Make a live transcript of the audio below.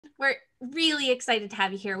We're really excited to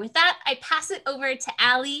have you here. With that, I pass it over to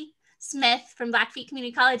Allie Smith from Blackfeet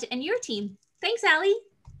Community College and your team. Thanks, Allie.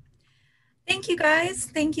 Thank you guys.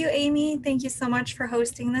 Thank you, Amy. Thank you so much for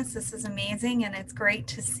hosting this. This is amazing and it's great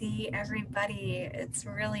to see everybody. It's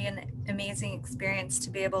really an amazing experience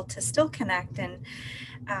to be able to still connect in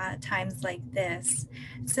times like this.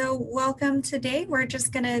 So welcome today. We're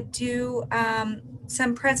just going to do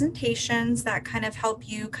some presentations that kind of help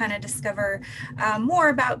you kind of discover more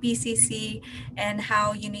about BCC and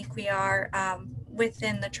how unique we are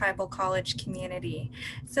within the tribal college community.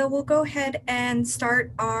 So we'll go ahead and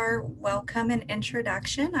start our welcome and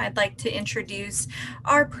introduction. I'd like to introduce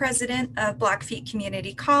our president of Blackfeet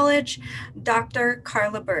Community College, Dr.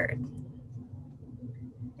 Carla Bird.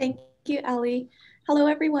 Thank you, Ellie. Hello,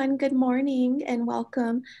 everyone. Good morning and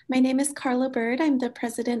welcome. My name is Carla Bird. I'm the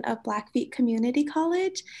president of Blackfeet Community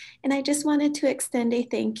College, and I just wanted to extend a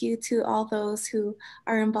thank you to all those who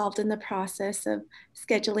are involved in the process of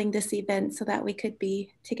scheduling this event so that we could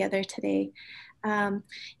be together today.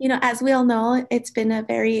 As we all know, it's been a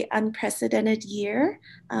very unprecedented year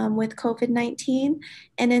with COVID-19,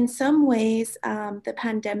 and in some ways, the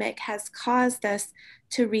pandemic has caused us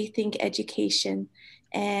to rethink education.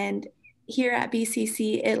 And here at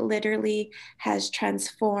BCC, it literally has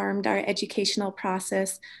transformed our educational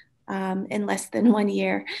process in less than 1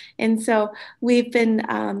 year. And so we've been,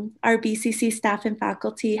 our BCC staff and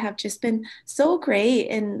faculty have just been so great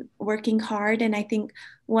in working hard. And I think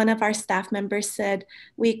one of our staff members said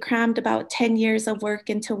we crammed about 10 years of work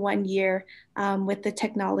into 1 year with the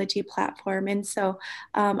technology platform. And so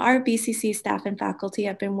our BCC staff and faculty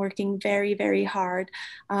have been working very, very hard.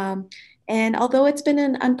 And although it's been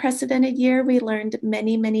an unprecedented year, we learned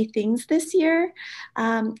many, many things this year.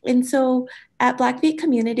 And so at Blackfeet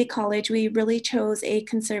Community College, we really chose a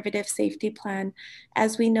conservative safety plan.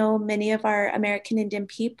 As we know, many of our American Indian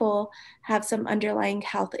people have some underlying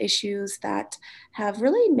health issues that have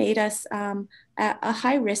really made us at a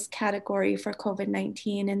high risk category for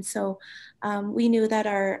COVID-19. And so we knew that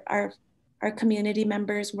our community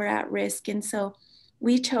members were at risk. And so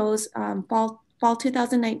we chose Fall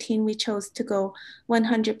 2019, we chose to go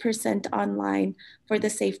 100% online for the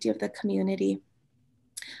safety of the community.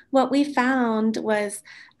 What we found was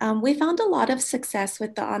we found a lot of success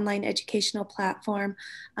with the online educational platform.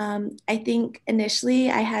 I think initially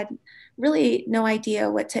I had really no idea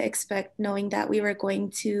what to expect, knowing that we were going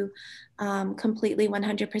to completely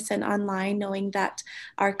 100% online, knowing that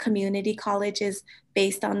our community college is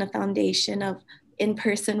based on the foundation of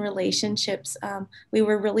in-person relationships. We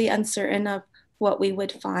were really uncertain of what we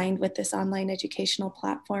would find with this online educational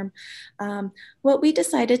platform. What we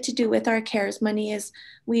decided to do with our CARES money is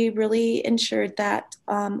we really ensured that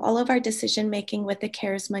all of our decision making with the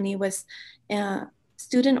CARES money was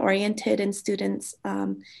student oriented and students,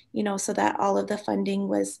 so that all of the funding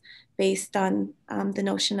was based on the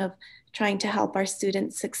notion of trying to help our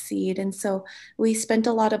students succeed. And so we spent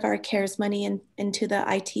a lot of our CARES money into the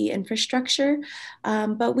IT infrastructure,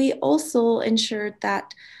 but we also ensured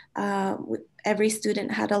that every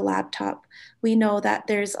student had a laptop. We know that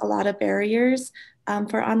there's a lot of barriers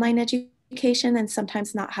for online education, and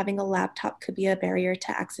sometimes not having a laptop could be a barrier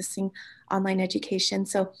to accessing online education.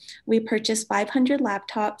 So we purchased 500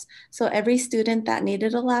 laptops. So every student that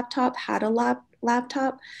needed a laptop had a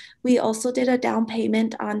laptop. We also did a down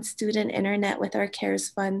payment on student internet with our CARES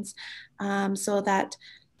funds so that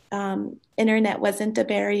internet wasn't a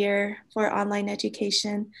barrier for online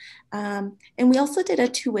education. And we also did a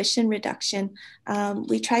tuition reduction.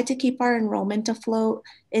 We tried to keep our enrollment afloat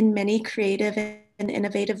in many creative and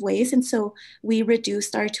innovative ways. And so we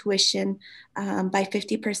reduced our tuition by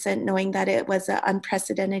 50%, knowing that it was an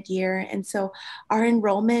unprecedented year. And so our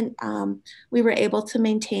enrollment, we were able to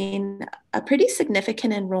maintain a pretty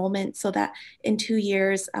significant enrollment so that in 2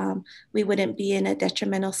 years, we wouldn't be in a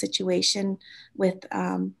detrimental situation with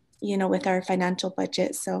with our financial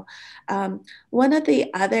budget. So one of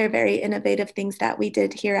the other very innovative things that we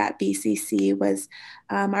did here at BCC was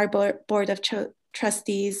our board of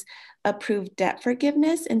trustees approved debt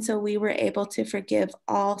forgiveness. And so we were able to forgive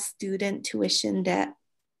all student tuition debt.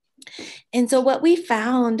 And so what we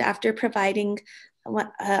found after providing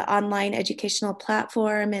an online educational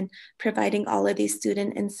platform and providing all of these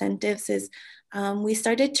student incentives is we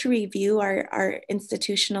started to review our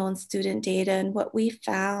institutional and student data. And what we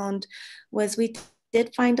found was we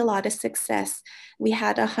did find a lot of success. We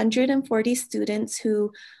had 140 students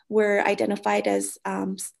who were identified as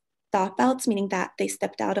dropouts, meaning that they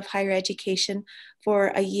stepped out of higher education for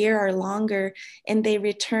a year or longer, and they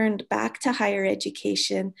returned back to higher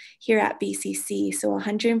education here at BCC. So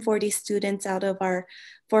 140 students out of our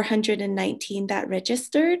 419 that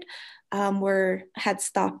registered had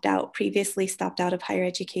previously stopped out of higher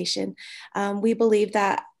education. We believe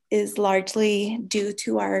that is largely due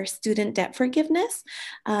to our student debt forgiveness,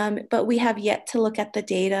 but we have yet to look at the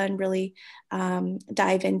data and really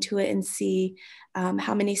dive into it and see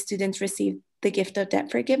how many students received the gift of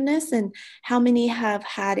debt forgiveness and how many have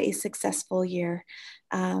had a successful year.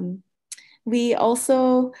 We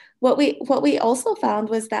also, what we also found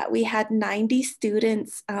was that we had 90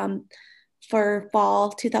 students for fall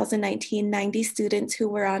 2019, 90 students who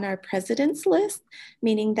were on our president's list,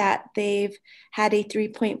 meaning that they've had a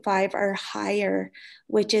 3.5 or higher,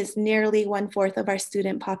 which is nearly 1/4 of our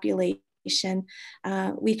student population.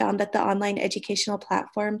 We found that the online educational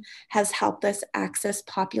platform has helped us access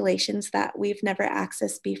populations that we've never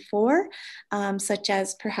accessed before, such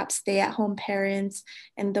as perhaps stay-at-home parents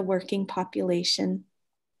and the working population.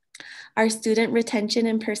 Our student retention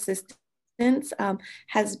and persistence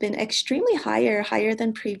has been extremely higher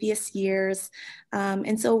than previous years.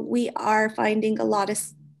 And so we are finding a lot of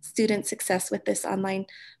student success with this online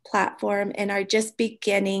platform and are just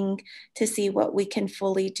beginning to see what we can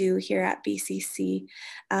fully do here at BCC.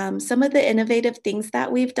 Some of the innovative things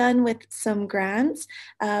that we've done with some grants,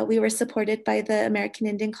 we were supported by the American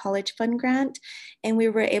Indian College Fund grant, and we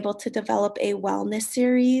were able to develop a wellness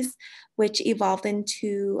series which evolved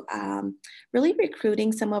into really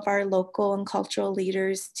recruiting some of our local and cultural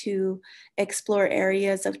leaders to explore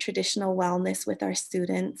areas of traditional wellness with our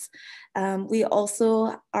students. We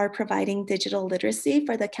also are providing digital literacy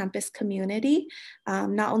for the campus community,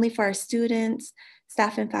 not only for our students,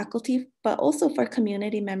 staff and faculty, but also for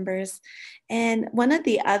community members. And one of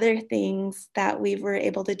the other things that we were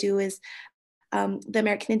able to do is the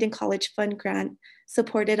American Indian College Fund grant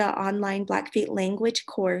supported an online Blackfeet language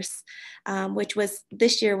course, which was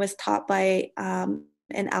this year was taught by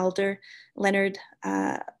an elder, Leonard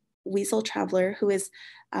Weasel Traveler, who is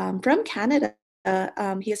from Canada.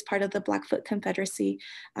 He is part of the Blackfoot Confederacy.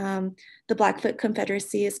 The Blackfoot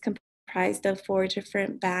Confederacy is comprised of 4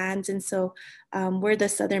 different bands. And so we're the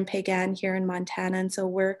Southern Piegan here in Montana. And so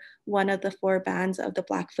we're one of the 4 bands of the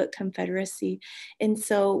Blackfoot Confederacy. And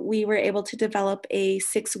so we were able to develop a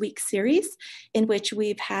 6-week series in which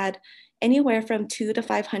we've had anywhere from 200 to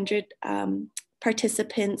 500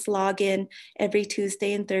 participants log in every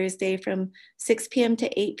Tuesday and Thursday from 6 p.m.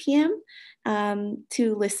 to 8 p.m.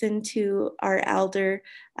 To listen to our elder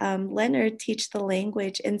Leonard teach the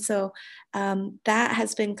language. And so that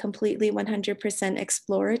has been completely 100%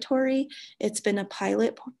 exploratory. It's been a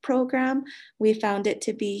pilot program. We found it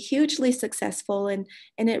to be hugely successful, and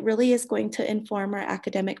it really is going to inform our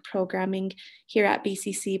academic programming here at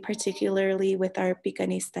BCC, particularly with our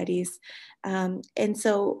Picani studies. And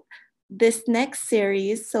so this next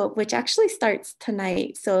series, which actually starts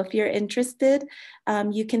tonight. So if you're interested,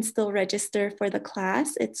 you can still register for the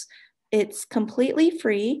class. It's completely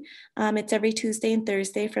free. It's every Tuesday and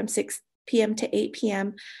Thursday from 6 p.m. to 8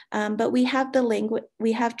 p.m. But we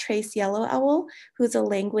have Trace Yellow Owl, who's a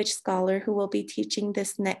language scholar who will be teaching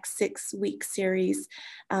this next 6-week series.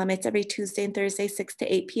 It's every Tuesday and Thursday, 6 to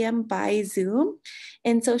 8 p.m. by Zoom.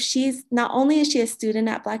 And so she's not only is she a student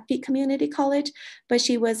at Blackfeet Community College, but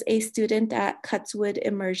she was a student at Cutswood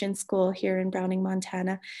Immersion School here in Browning,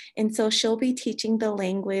 Montana. And so she'll be teaching the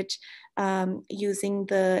language using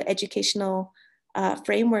the educational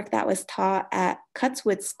framework that was taught at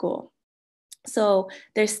Cutswood School. So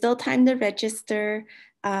there's still time to register.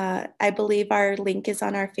 I believe our link is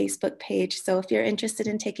on our Facebook page. So if you're interested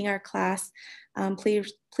in taking our class,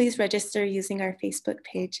 please register using our Facebook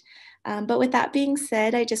page. But with that being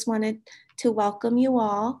said, I just wanted to welcome you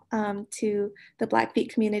all to the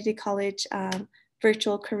Blackfeet Community College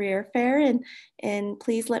virtual career fair. And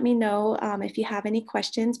please let me know if you have any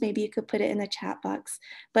questions. Maybe you could put it in the chat box.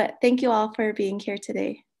 But thank you all for being here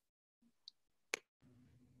today.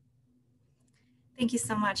 Thank you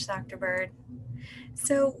so much, Dr. Bird.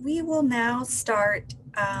 So we will now start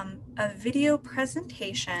a video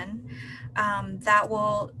presentation that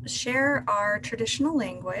will share our traditional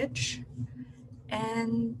language.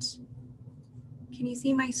 And can you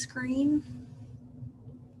see my screen?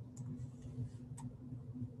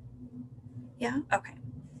 Yeah, okay.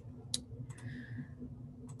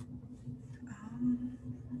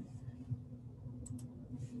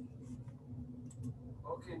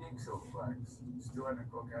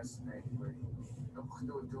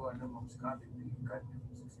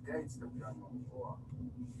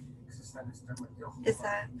 Is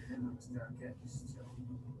that?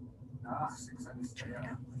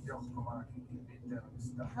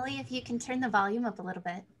 Ellie, if you can turn the volume up a little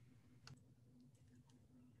bit.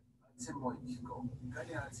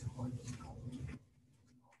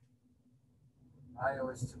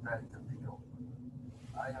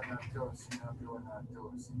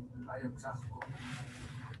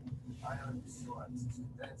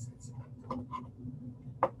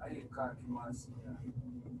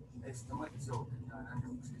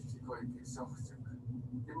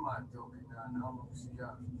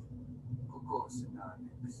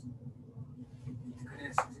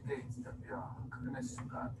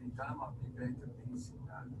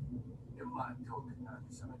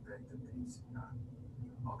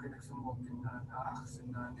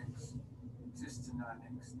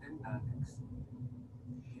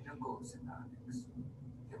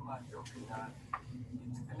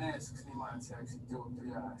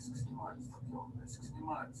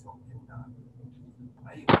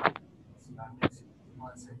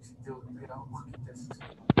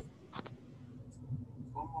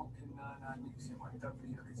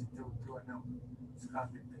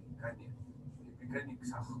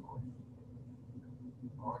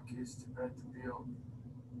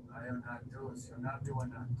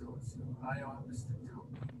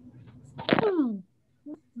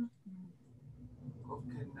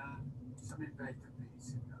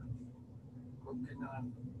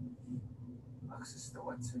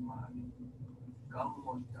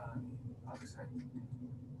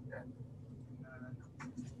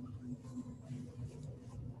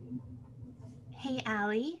 Hey,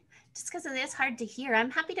 Allie, just because it is hard to hear, I'm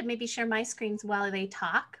happy to maybe share my screens while they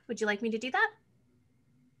talk. Would you like me to do that?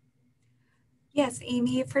 Yes,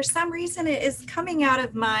 Amy. For some reason, it is coming out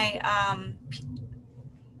of my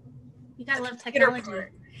you gotta love technology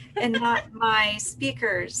and not my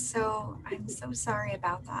speakers. So I'm so sorry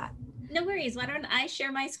about that. No worries. Why don't I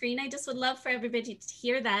share my screen? I just would love for everybody to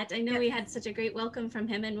hear that. I know we had such a great welcome from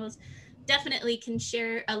him, and we'll definitely can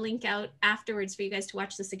share a link out afterwards for you guys to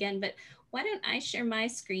watch this again. But why don't I share my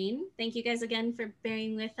screen? Thank you guys again for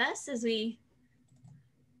bearing with us as we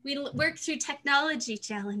work through technology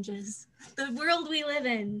challenges, the world we live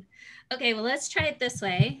in. Okay, well, let's try it this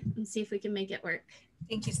way and see if we can make it work.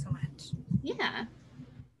 Thank you so much. Yeah. I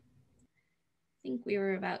think we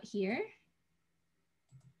were about here.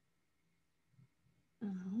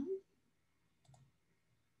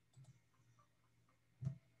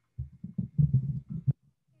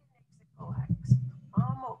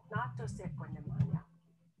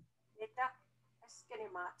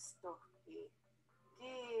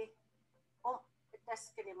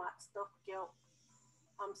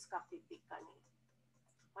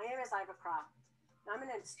 My name is Iva Croft. I'm an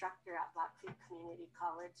instructor at Blackfeet Community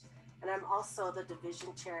College, and I'm also the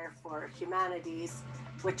division chair for Humanities,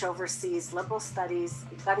 which oversees liberal studies,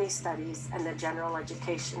 Piikani studies, and the general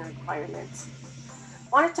education requirements. I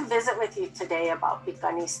wanted to visit with you today about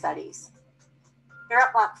Piikani studies. Here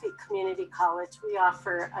at Blackfeet Community College, we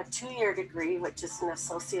offer a 2-year degree, which is an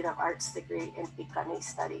Associate of Arts degree in Piikani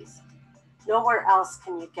studies. Nowhere else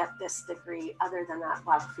can you get this degree other than at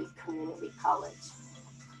Blackfeet Community College.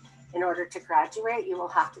 In order to graduate, you will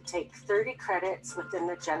have to take 30 credits within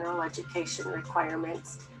the general education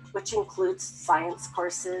requirements, which includes science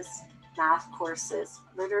courses, math courses,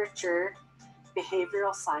 literature,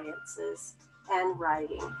 behavioral sciences, and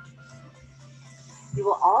writing. You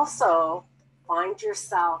will also find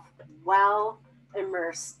yourself well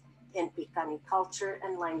immersed in Piikani culture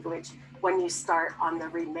and language when you start on the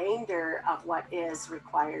remainder of what is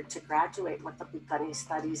required to graduate with the Piikani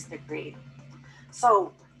Studies degree.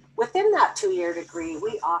 So within that 2-year degree,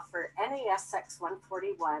 we offer NASX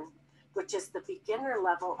 141, which is the beginner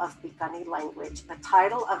level of Piikani language. The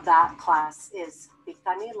title of that class is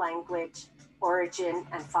Piikani Language, Origin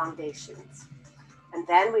and Foundations. And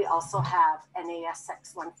then we also have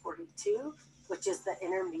NASX 142, which is the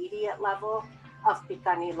intermediate level of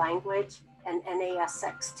Piikani language, and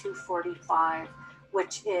NASX 245,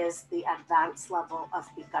 which is the advanced level of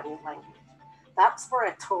Piikani language. That's for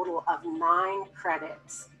a total of 9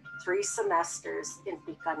 credits, 3 semesters in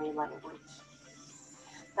Piikani language.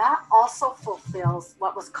 That also fulfills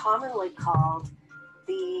what was commonly called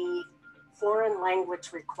the foreign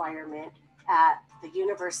language requirement at the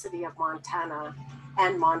University of Montana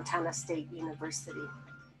and Montana State University.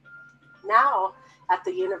 Now, at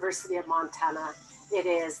the University of Montana, it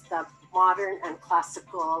is the modern and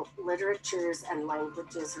classical literatures and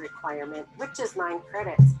languages requirement, which is 9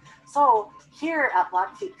 credits. So here at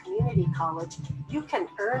Blackfeet Community College, you can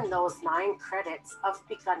earn those 9 credits of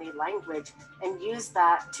Piikani language and use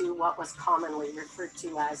that to what was commonly referred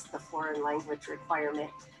to as the foreign language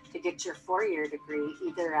requirement. to get your four-year degree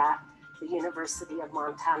either at the University of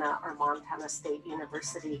Montana or Montana State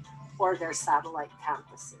University or their satellite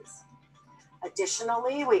campuses.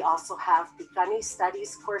 Additionally, we also have Piikani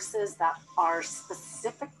Studies courses that are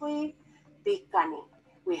specifically Piikani.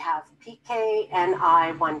 We have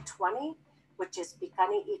PKNI 120, which is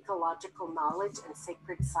Piikani Ecological Knowledge and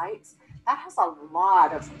Sacred Sites. That has a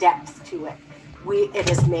lot of depth to it.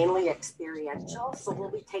 It is mainly experiential, so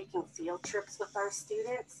we'll be taking field trips with our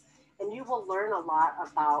students, and you will learn a lot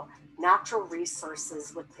about natural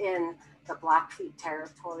resources within the Blackfeet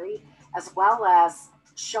territory, as well as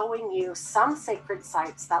showing you some sacred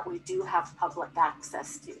sites that we do have public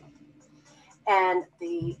access to. And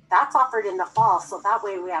that's offered in the fall, so that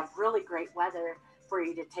way we have really great weather for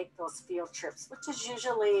you to take those field trips, which is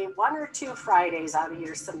usually 1 or 2 Fridays out of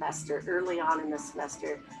your semester, early on in the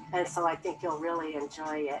semester. And so I think you'll really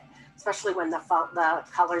enjoy it, especially when the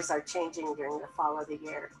colors are changing during the fall of the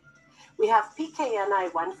year. We have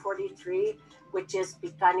PKNI 143, which is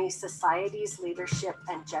Piikani Societies, Leadership,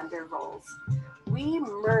 and Gender Roles. We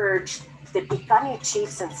merged the Piikani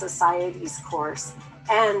Chiefs and Societies course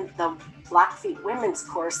and the Blackfeet Women's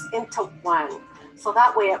course into one. So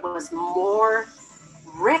that way it was more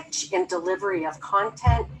rich in delivery of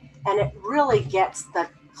content, and it really gets the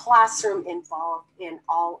classroom involved in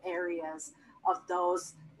all areas of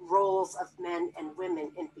those roles of men and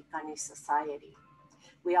women in Piikani society.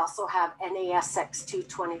 We also have NASX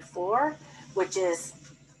 224, which is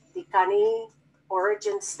Piikani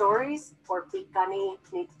Origin Stories, or Piikani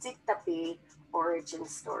Nitsitapi Origin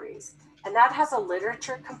Stories. And that has a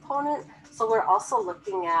literature component. So we're also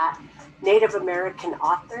looking at Native American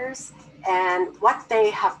authors and what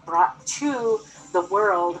they have brought to the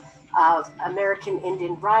world of American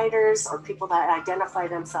Indian writers or people that identify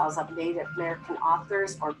themselves as Native American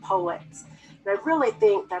authors or poets. And I really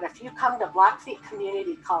think that if you come to Blackfeet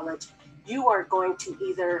Community College, you are going to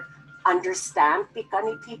either understand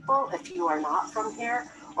Piikani people if you are not from here,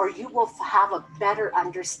 or you will have a better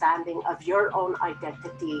understanding of your own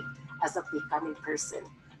identity as a Piikani person.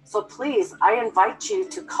 So please, I invite you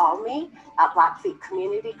to call me at Blackfeet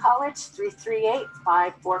Community College,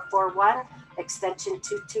 338-5441, extension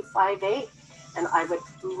 2258. And I would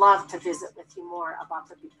love to visit with you more about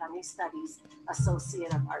the Piikani Studies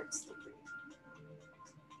Associate of Arts degree.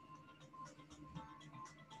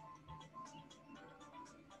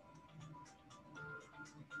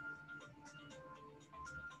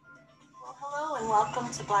 Hello and welcome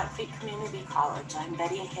to Blackfeet Community College. I'm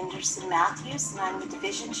Betty Henderson Matthews, and I'm the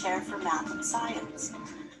Division Chair for Math and Science.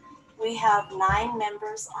 We have 9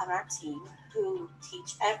 members on our team who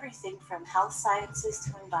teach everything from health sciences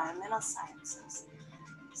to environmental sciences.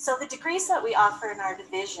 So the degrees that we offer in our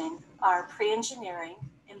division are pre-engineering,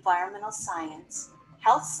 environmental science,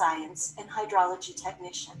 health science, and hydrology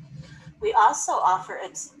technician. We also offer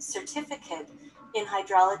a certificate in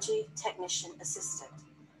hydrology technician assistant.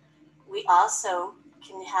 We also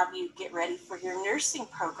can have you get ready for your nursing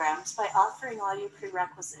programs by offering all your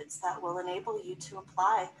prerequisites that will enable you to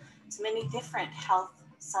apply to many different health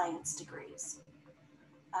science degrees.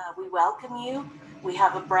 We welcome you. We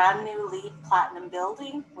have a brand new LEED Platinum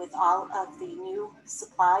building with all of the new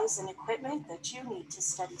supplies and equipment that you need to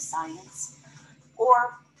study science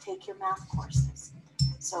or take your math courses.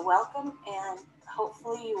 So welcome, and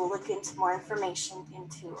hopefully you will look into more information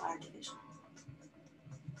into our division.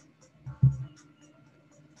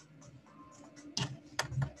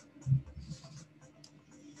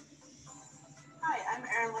 Hi, I'm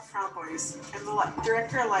Erin LaFramboise. I'm the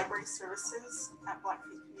Director of Library Services at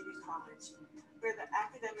Blackfeet Community College. We're the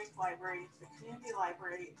academic library, the community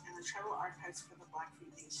library, and the tribal archives for the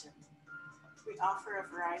Blackfeet Nation. We offer a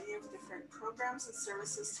variety of different programs and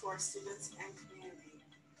services to our students and community.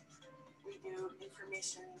 We do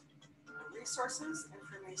information resources,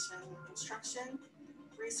 information instruction,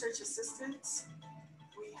 research assistance.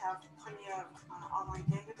 We have plenty of online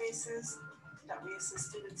databases that we assist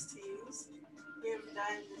students to use. We have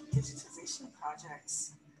done digitization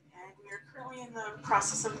projects, and we are currently in the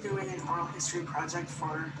process of doing an oral history project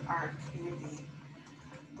for our community.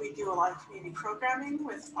 We do a lot of community programming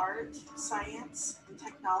with art, science, and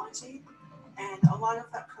technology, and a lot of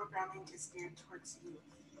that programming is geared towards youth.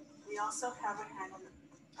 We also have a hand in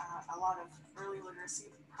a lot of early literacy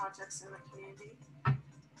projects in the community.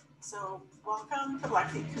 So welcome to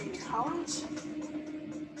Blackfeet Community College.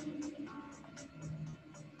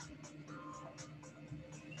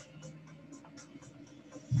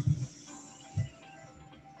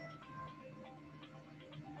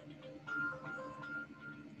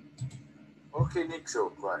 Okay, Nixo,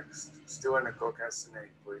 Clarks. Still in the Caucasian,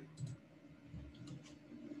 please.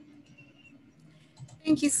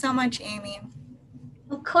 Thank you so much, Amy.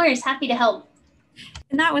 Of course, happy to help.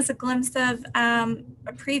 And that was a glimpse of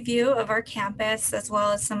a preview of our campus, as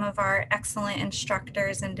well as some of our excellent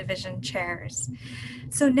instructors and division chairs.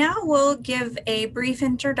 So now we'll give a brief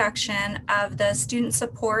introduction of the Student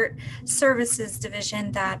Support Services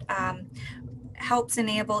Division that helps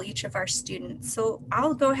enable each of our students. So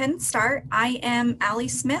I'll go ahead and start. I am Allie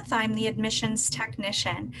Smith. I'm the admissions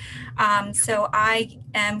technician. So I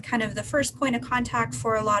am kind of the first point of contact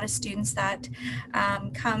for a lot of students that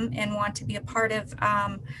come and want to be a part of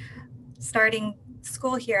starting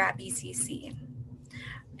school here at BCC.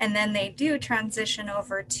 And then they do transition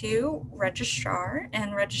over to registrar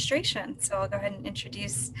and registration. So I'll go ahead and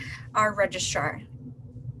introduce our registrar.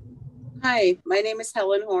 Hi, my name is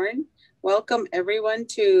Helen Horn. Welcome everyone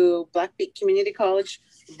to Blackfeet Community College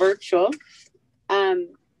Virtual.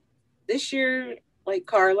 This year, like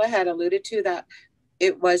Carla had alluded to, that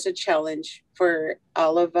it was a challenge for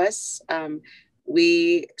all of us.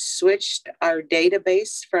 We switched our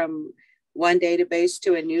database from one database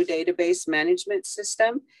to a new database management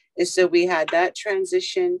system. And so we had that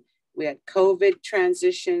transition. We had COVID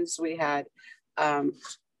transitions. We had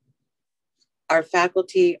our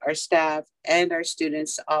faculty, our staff, and our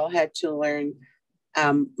students all had to learn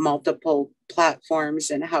multiple platforms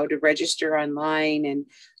and how to register online and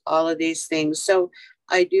all of these things. So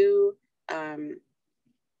I do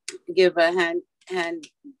give a hand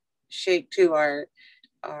shake to our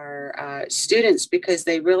students, because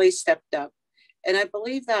they really stepped up. And I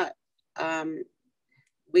believe that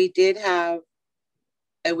we did have,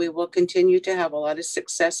 and we will continue to have, a lot of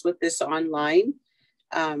success with this online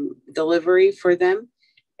delivery for them.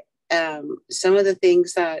 Some of the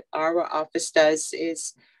things that our office does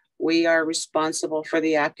is we are responsible for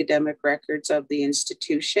the academic records of the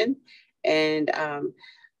institution. And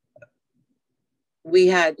we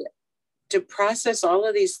had to process all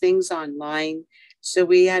of these things online. So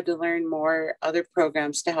we had to learn more other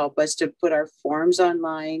programs to help us to put our forms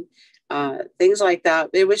online, things like that.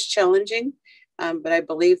 It was challenging, but I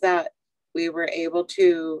believe that we were able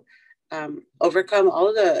to overcome all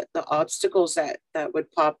of the obstacles that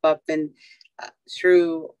would pop up, and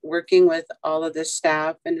through working with all of the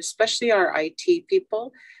staff, and especially our IT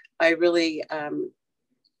people. I really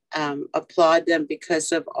applaud them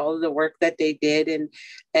because of all of the work that they did,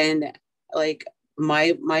 and like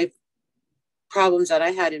my problems that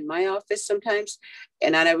I had in my office sometimes.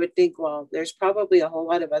 And then I would think, well, there's probably a whole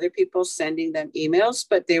lot of other people sending them emails,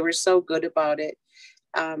 but they were so good about it.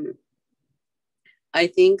 I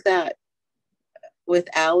think that with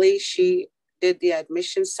Allie, she did the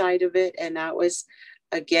admission side of it. And that was,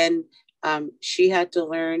 again, she had to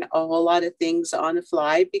learn a whole lot of things on the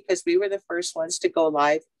fly, because we were the first ones to go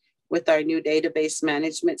live with our new database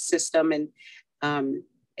management system. And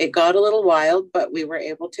it got a little wild, but we were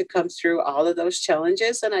able to come through all of those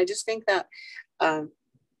challenges. And I just think that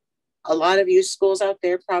a lot of you schools out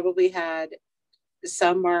there probably had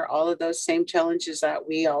some or all of those same challenges that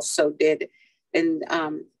we also did. And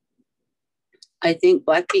I think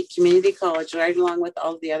Blackfeet Community College, right along with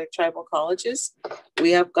all of the other tribal colleges, we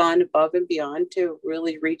have gone above and beyond to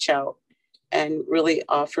really reach out and really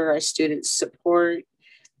offer our students support,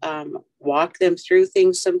 walk them through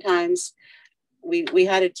things. Sometimes we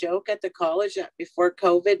had a joke at the college that before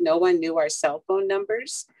COVID, no one knew our cell phone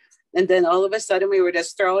numbers. And then all of a sudden we were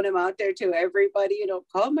just throwing them out there to everybody,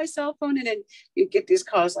 call my cell phone. And then you get these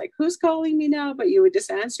calls like, who's calling me now? But you would just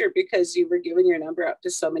answer because you were giving your number up to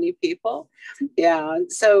so many people. Yeah.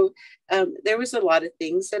 So there was a lot of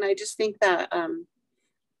things. And I just think that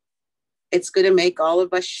it's going to make all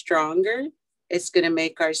of us stronger. It's going to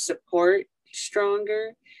make our support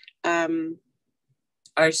stronger.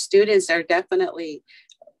 Our students are definitely,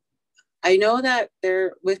 I know that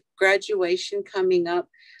they're with graduation coming up.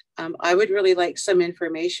 I would really like some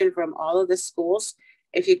information from all of the schools.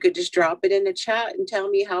 If you could just drop it in the chat and tell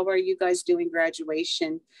me, how are you guys doing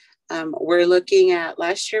graduation? We're looking at,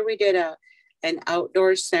 last year we did an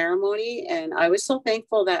outdoor ceremony, and I was so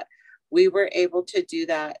thankful that we were able to do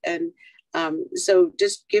that. And so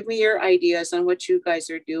just give me your ideas on what you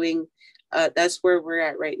guys are doing. That's where we're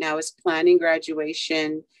at right now, is planning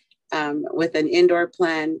graduation with an indoor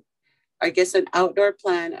plan, I guess an outdoor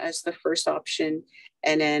plan as the first option,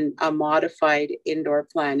 and then a modified indoor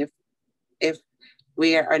plan if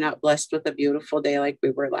we are not blessed with a beautiful day like we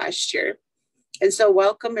were last year. And so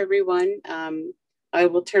welcome everyone. I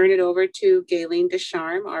will turn it over to Gayleen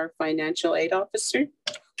Descharme, our financial aid officer.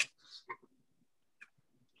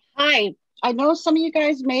 Hi, I know some of you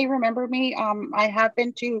guys may remember me. I have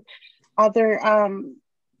been to other,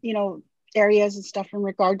 areas and stuff in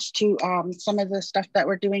regards to some of the stuff that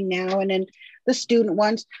we're doing now, and then the student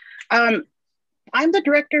ones. I'm the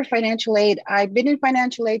director of financial aid. I've been in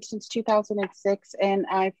financial aid since 2006, and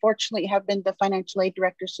I fortunately have been the financial aid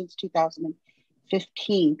director since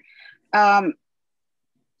 2015.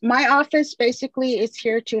 My office basically is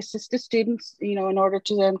here to assist the students, in order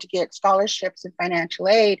to them to get scholarships and financial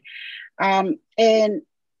aid. And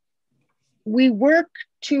we work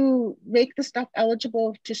to make the stuff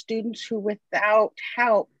eligible to students who without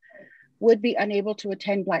help would be unable to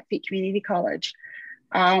attend Blackfeet Community College.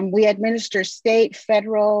 We administer state,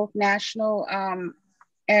 federal, national,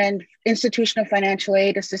 and institutional financial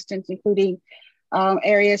aid assistance, including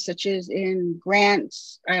areas such as in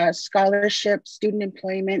grants, scholarships, student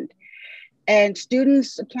employment, and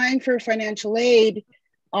students applying for financial aid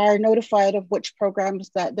are notified of which programs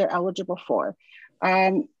that they're eligible for.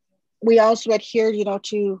 We also adhere,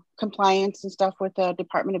 to compliance and stuff with the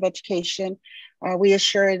Department of Education. We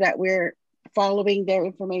assure that we're following their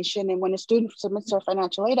information. And when a student submits their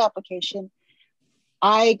financial aid application,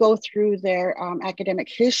 I go through their academic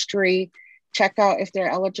history, check out if they're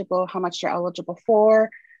eligible, how much they're eligible for.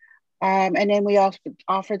 And then we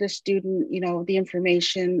offer the student, the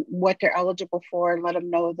information, what they're eligible for, and let them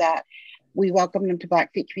know that we welcome them to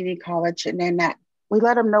Blackfeet Community College. And then that we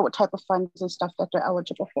let them know what type of funds and stuff that they're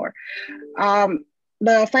eligible for.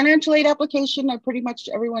 The financial aid application, pretty much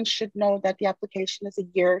everyone should know that the application is a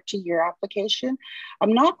year-to-year application.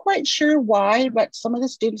 I'm not quite sure why, but some of the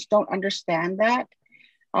students don't understand that,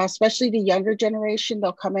 especially the younger generation.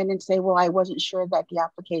 They'll come in and say, well, I wasn't sure that the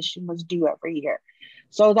application was due every year.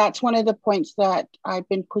 So that's one of the points that I've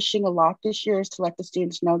been pushing a lot this year, is to let the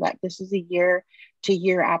students know that this is a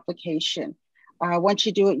year-to-year application. Once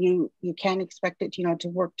you do it, you can't expect it, to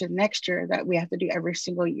work to next year, that we have to do every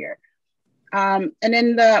single year. And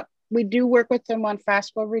then we do work with them on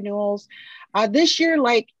FAFSA renewals. This year,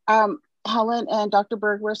 like Helen and Dr.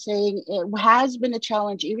 Berg were saying, it has been a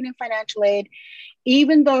challenge, even in financial aid,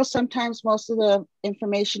 even though sometimes most of the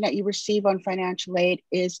information that you receive on financial aid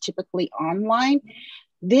is typically online.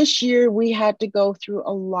 This year, we had to go through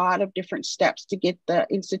a lot of different steps to get the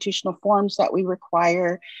institutional forms that we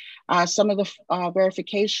require, some of the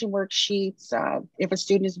verification worksheets, if a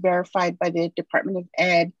student is verified by the Department of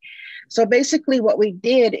Ed. So basically what we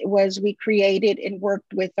did was we created and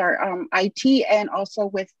worked with our IT, and also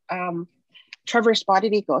with Trevor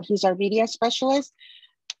Spotted Eagle. He's our media specialist.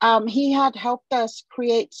 He had helped us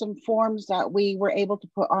create some forms that we were able to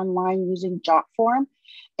put online using JotForm.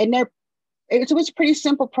 And it was a pretty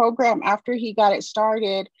simple program. After he got it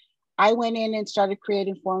started, I went in and started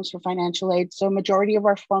creating forms for financial aid. So majority of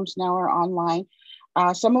our forms now are online.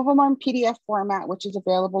 Some of them are in PDF format, which is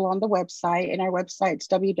available on the website. And our website's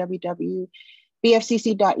www.bfcc.edu,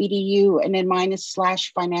 and then mine is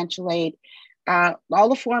 /financial aid. All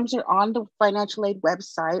the forms are on the financial aid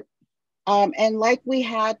website. And like we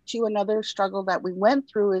had to, another struggle that we went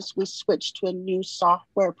through is we switched to a new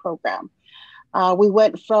software program. We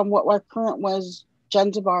went from what our current was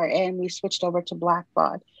Genzabar, and we switched over to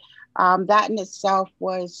Blackbaud. That in itself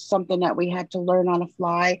was something that we had to learn on the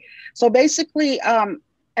fly. So basically,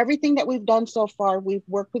 everything that we've done so far, we've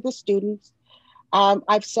worked with the students.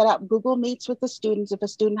 I've set up Google Meets with the students. If a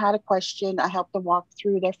student had a question, I help them walk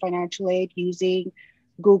through their financial aid using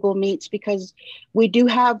Google Meets, because we do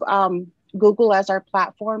have Google as our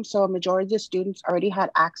platform. So a majority of the students already had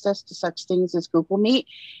access to such things as Google Meet.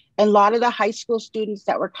 And a lot of the high school students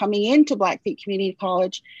that were coming into Blackfeet Community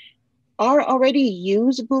College are already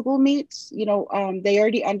use Google Meets. They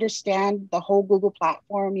already understand the whole Google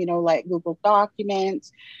platform, like Google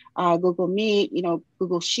Documents, Google Meet,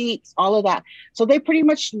 Google Sheets, all of that. So they pretty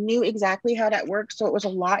much knew exactly how that works. So it was a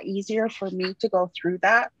lot easier for me to go through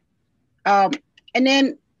that. And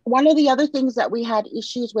then one of the other things that we had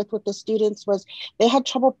issues with the students was they had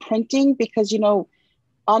trouble printing, because,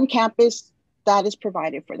 on campus, that is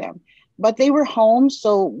provided for them. But they were home.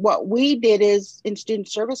 So what we did is, in student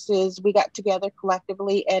services, we got together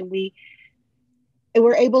collectively, and we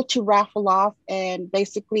were able to raffle off and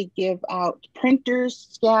basically give out printers,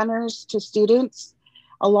 scanners to students,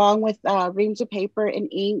 along with reams of paper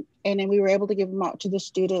and ink. And then we were able to give them out to the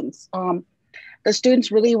students. The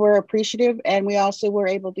students really were appreciative, and we also were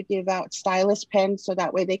able to give out stylus pens, so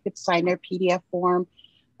that way they could sign their PDF form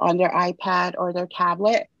on their iPad or their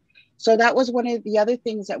tablet. So that was one of the other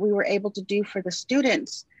things that we were able to do for the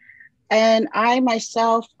students. And I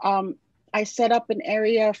myself, I set up an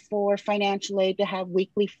area for financial aid to have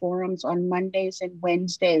weekly forums on Mondays and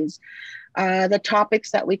Wednesdays. The topics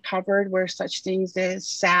that we covered were such things as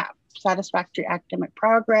SAP, satisfactory academic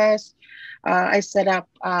progress. I set up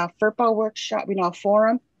a FERPA workshop, a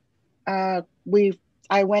forum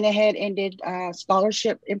I went ahead and did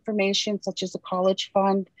scholarship information, such as a college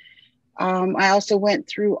fund. I also went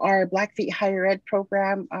through our Blackfeet higher ed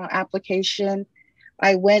program application.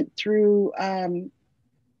 I went through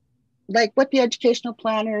like what the educational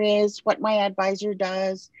planner is, what my advisor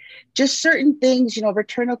does, just certain things, you know,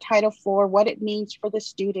 return of Title IV, what it means for the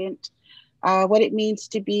student, what it means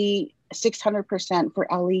to be 600% for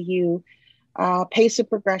LEU, pace of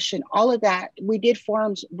progression, all of that. We did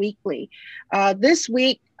forums weekly. This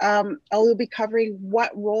week, I will be covering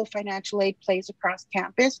what role financial aid plays across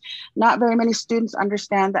campus. Not very many students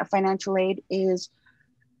understand that financial aid is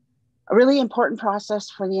a really important process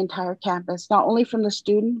for the entire campus, not only from the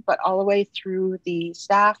student, but all the way through the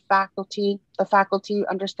staff, faculty. The faculty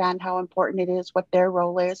understand how important it is, what their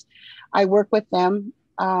role is. I work with them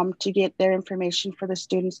to get their information for the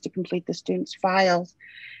students to complete the students' files.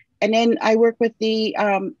 And then I work with the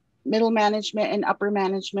middle management and upper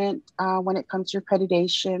management when it comes to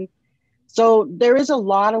accreditation. So there is a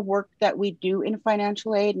lot of work that we do in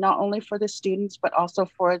financial aid, not only for the students, but also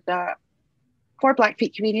for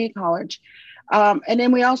Blackfeet Community College. And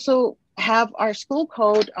then we also have our school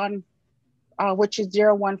code on, which is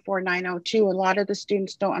 014902. A lot of the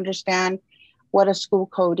students don't understand what a school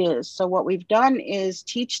code is. So what we've done is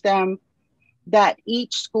teach them that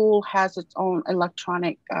each school has its own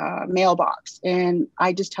electronic mailbox. And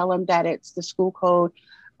I just tell them that it's the school code,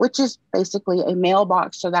 which is basically a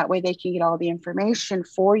mailbox. So that way they can get all the information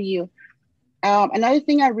for you. Another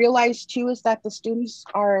thing I realized too is that the students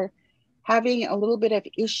are having a little bit of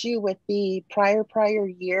issue with the prior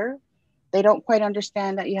year. They don't quite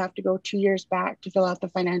understand that you have to go 2 years back to fill out the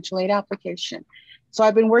financial aid application. So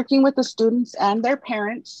I've been working with the students and their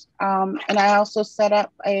parents. And I also set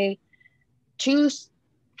up two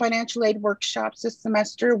financial aid workshops this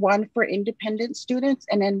semester, one for independent students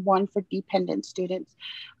and then one for dependent students.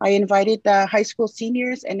 I invited the high school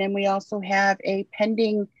seniors, and then we also have a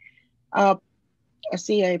pending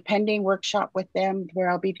workshop with them where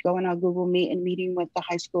I'll be going on Google Meet and meeting with the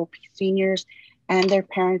high school seniors and their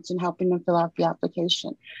parents and helping them fill out the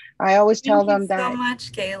application. I always tell them that. Thank you so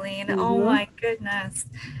much, Gayleen. Oh my goodness.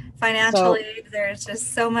 Financial aid, there's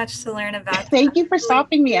just so much to learn about. Thank you for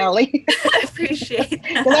stopping me, Ellie. I appreciate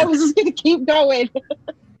that. I was just going to keep going.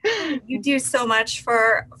 You do so much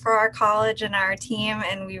for our college and our team,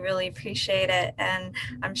 and we really appreciate it. And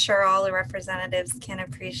I'm sure all the representatives can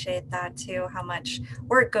appreciate that too, how much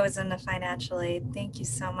work goes into financial aid. Thank you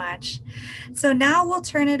so much. So now we'll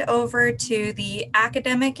turn it over to the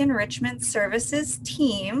Academic Enrichment Services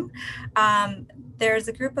team. There's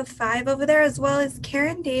a group of 5 over there, as well as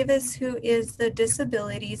Karen Davis, who is the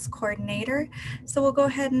Disabilities Coordinator. So we'll go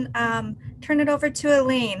ahead and turn it over to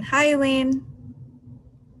Elaine. Hi, Elaine.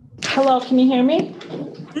 Hello, can you hear me?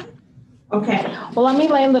 Okay, well, I'm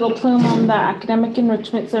Elaine Little Plume. I'm the Academic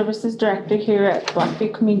Enrichment Services Director here at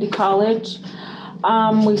Blackfeet Community College.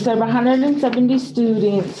 We serve 170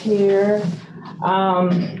 students here.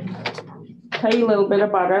 Tell you a little bit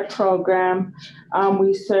about our program.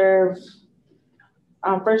 We serve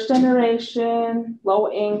first generation,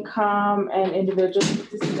 low income, and individuals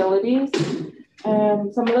with disabilities.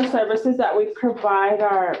 And some of the services that we provide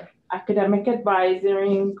are academic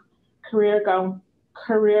advisory,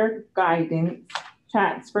 career guidance,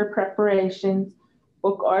 transfer preparations,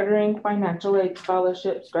 book ordering, financial aid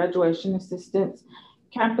scholarships, graduation assistance,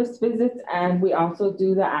 campus visits, and we also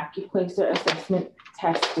do the AccuPlacer assessment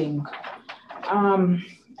testing.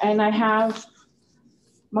 And I have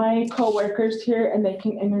my co-workers here, and they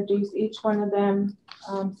can introduce each one of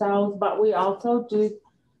themselves, but we also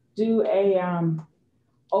do a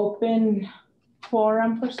open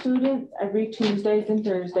forum for students every Tuesdays and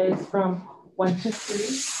Thursdays from 1 to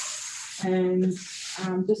 3. And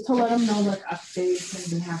just to let them know like updates,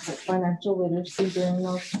 and we have like financial literacy during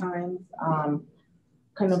those times.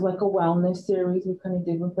 Kind of like a wellness series we kind of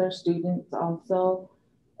did with our students also.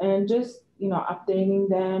 And just, you know, updating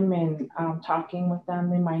them and talking with them,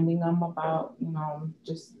 reminding them about, you know,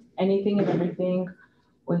 just anything and everything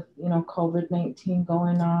with, you know, COVID-19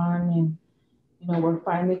 going on. And, you know, we're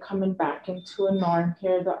finally coming back into a norm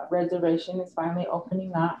here. The reservation is finally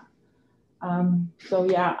opening up. So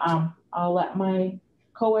yeah, I'll let my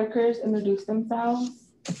coworkers introduce themselves.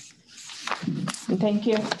 And thank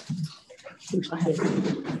you. Go ahead.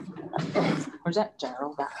 Where's that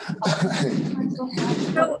Gerald?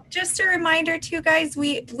 So just a reminder to you guys,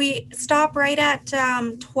 we stop right at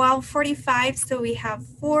 12:45, so we have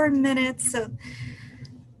 4 minutes. So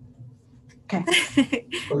okay.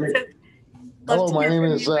 Okay. Hello, my name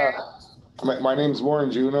is my name is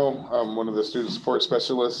Warren Juno. I'm one of the student support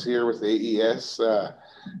specialists here with AES.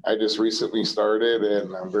 I just recently started,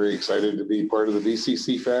 and I'm very excited to be part of the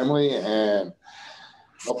BCC family and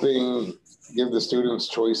helping give the students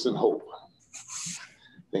choice and hope.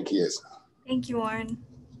 Thank you. Thank you, Warren.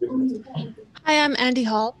 Hi, I'm Andy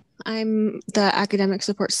Hall. I'm the Academic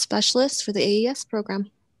Support Specialist for the AES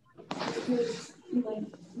program.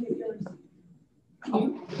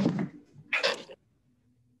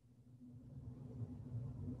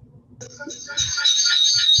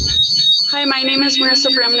 Hi, my name is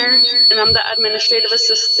Marissa Bremner, and I'm the Administrative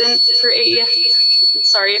Assistant for AES.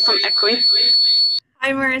 Sorry if I'm echoing.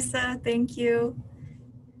 Hi, Marissa. Thank you.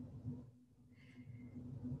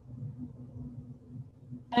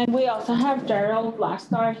 And we also have Gerald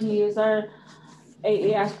Lastar. He is our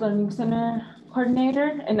AES Learning Center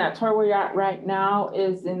coordinator, and that's where we're at right now,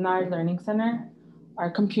 is in our learning center, our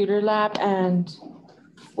computer lab. And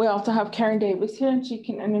we also have Karen Davis here, and she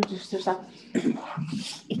can introduce herself.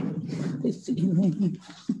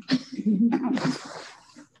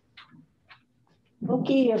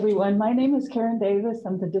 Okay, everyone. My name is Karen Davis.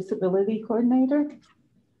 I'm the disability coordinator.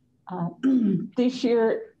 This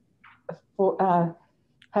year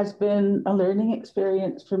has been a learning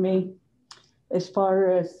experience for me as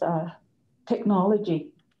far as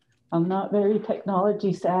technology. I'm not very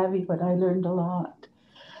technology savvy, but I learned a lot.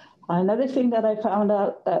 Another thing that I found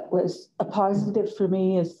out that was a positive for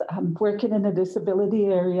me is working in a disability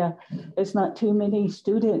area. It's not too many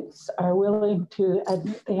students are willing to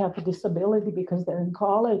admit they have a disability because they're in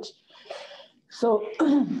college. So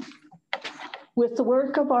with the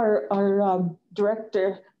work of our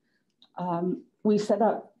director, we set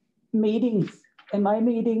up meetings, and my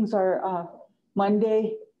meetings are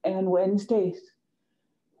Monday and Wednesdays.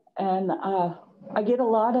 And I get a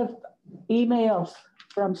lot of emails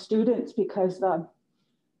from students because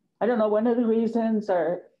I don't know, one of the reasons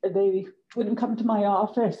are they wouldn't come to my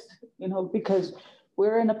office, you know, because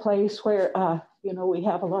we're in a place where, you know, we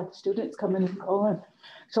have a lot of students coming and going.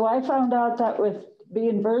 So I found out that with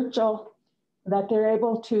being virtual, that they're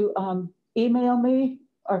able to email me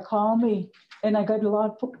or call me, and I got a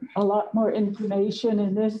lot more information.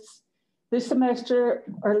 And this semester,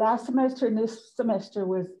 or last semester and this semester,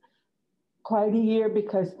 was quite a year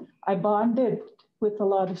because I bonded with a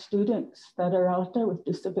lot of students that are out there with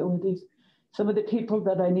disabilities. Some of the people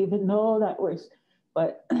that I didn't even know that was,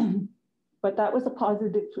 but that was a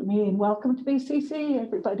positive for me. And welcome to BCC,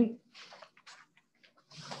 everybody.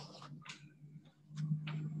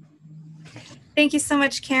 Thank you so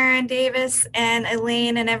much, Karen Davis and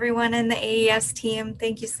Elaine and everyone in the AES team.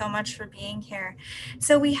 Thank you so much for being here.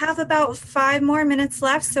 So we have about 5 more minutes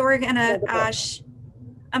left. So we're gonna,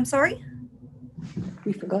 I'm sorry?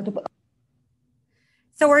 We forgot about.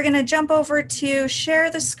 So we're going to jump over to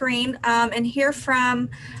share the screen and hear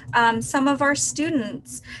from some of our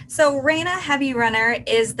students. So Raina Heavy Runner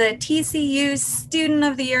is the TCU Student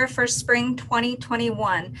of the Year for Spring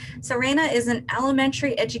 2021. So Raina is an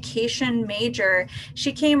elementary education major.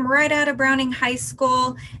 She came right out of Browning High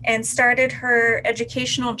School and started her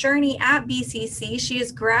educational journey at BCC. She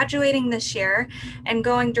is graduating this year and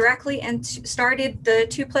going directly into started the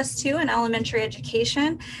 2+2 in elementary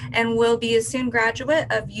education and will be a soon graduate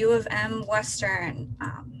of U of M Western.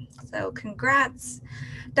 So congrats.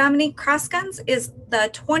 Dominique Crossguns is the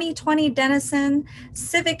 2020 Denison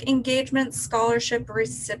Civic Engagement Scholarship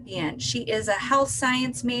recipient. She is a health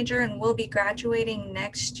science major and will be graduating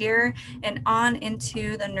next year and on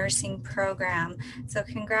into the nursing program. So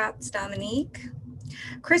congrats, Dominique.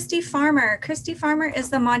 Christy Farmer. Christy Farmer is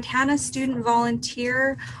the Montana Student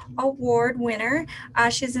Volunteer Award winner.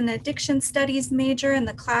 She's an addiction studies major in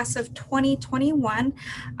the class of 2021.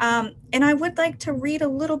 And I would like to read a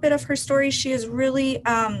little bit of her story. She is really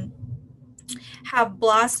have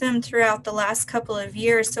blossomed throughout the last couple of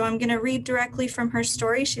years. So I'm going to read directly from her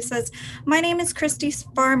story. She says, "My name is Christy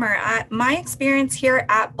Farmer. My experience here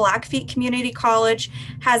at Blackfeet Community College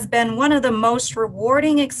has been one of the most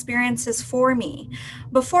rewarding experiences for me.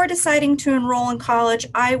 Before deciding to enroll in college,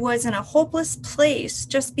 I was in a hopeless place,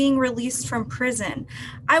 just being released from prison.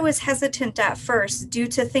 I was hesitant at first due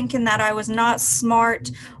to thinking that I was not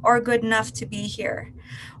smart or good enough to be here.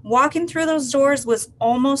 Walking through those doors was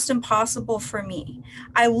almost impossible for me.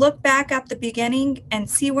 I look back at the beginning and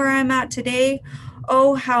see where I'm at today.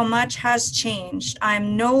 Oh, how much has changed.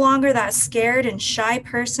 I'm no longer that scared and shy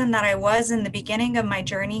person that I was in the beginning of my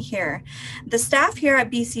journey here. The staff here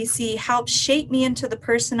at BCC helped shape me into the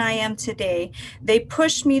person I am today. They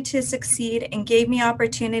pushed me to succeed and gave me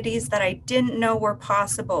opportunities that I didn't know were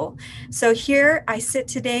possible. So here I sit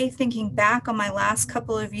today thinking back on my last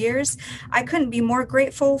couple of years. I couldn't be more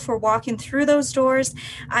grateful for walking through those doors.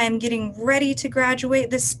 I am getting ready to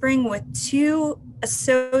graduate this spring with 2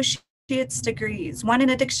 associate's degrees, one in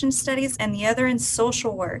addiction studies and the other in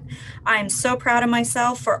social work. I am so proud of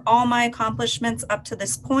myself for all my accomplishments up to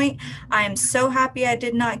this point. I am so happy I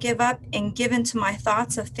did not give up and give in to my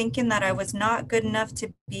thoughts of thinking that I was not good enough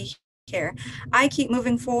to be here. I keep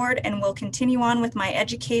moving forward and will continue on with my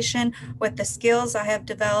education with the skills I have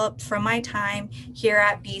developed from my time here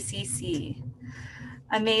at BCC.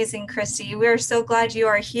 Amazing, Christy. We are so glad you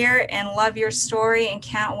are here and love your story and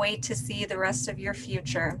can't wait to see the rest of your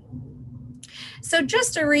future. So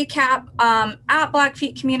just to recap, at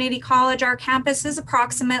Blackfeet Community College, our campus is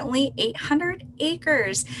approximately 800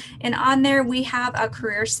 acres. And on there, we have a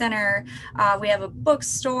career center, we have a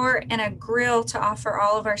bookstore and a grill to offer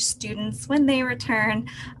all of our students when they return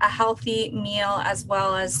a healthy meal as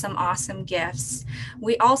well as some awesome gifts.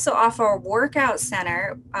 We also offer a workout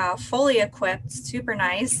center, fully equipped, super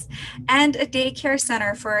nice, and a daycare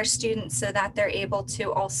center for our students so that they're able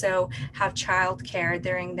to also have childcare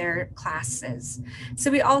during their classes. So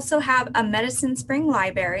we also have a Medicine Spring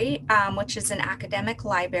library, which is an academic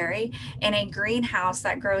library, and a greenhouse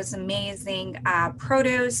that grows amazing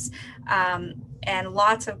produce and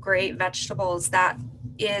lots of great vegetables that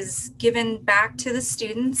is given back to the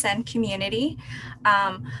students and community.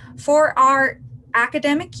 For our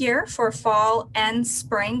academic year for fall and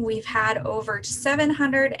spring, we've had over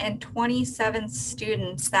 727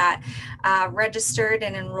 students that registered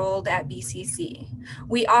and enrolled at BCC.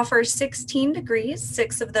 We offer 16 degrees,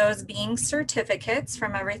 6 of those being certificates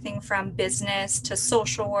from everything from business to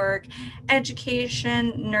social work,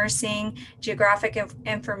 education, nursing, geographic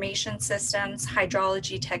information systems,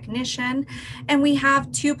 hydrology technician. And we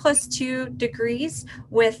have 2+2 degrees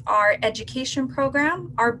with our education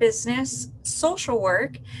program, our business, social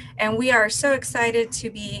work, and we are so excited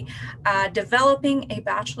to be developing a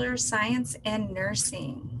Bachelor of Science in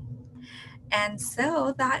Nursing. And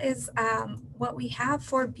so that is what we have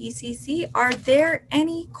for BCC. Are there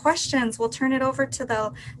any questions? We'll turn it over to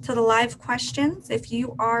the live questions. If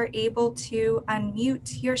you are able to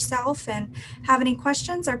unmute yourself and have any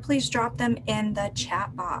questions, or please drop them in the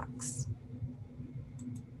chat box.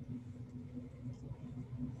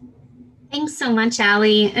 Thanks so much,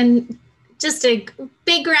 Allie. And just a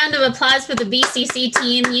big round of applause for the BCC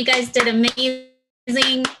team. You guys did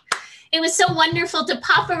amazing. It was so wonderful to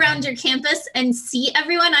pop around your campus and see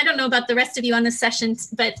everyone. I don't know about the rest of you on the sessions,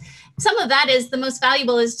 but some of that is the most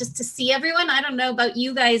valuable, is just to see everyone. I don't know about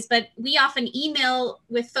you guys, but we often email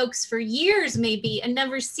with folks for years maybe and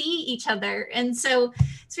never see each other. And so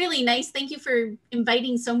it's really nice. Thank you for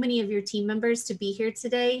inviting so many of your team members to be here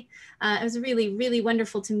today. It was really, really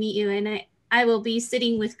wonderful to meet you. And I will be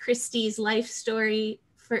sitting with Christy's life story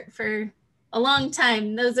for a long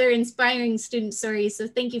time. Those are inspiring student stories. So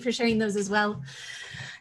thank you for sharing those as well.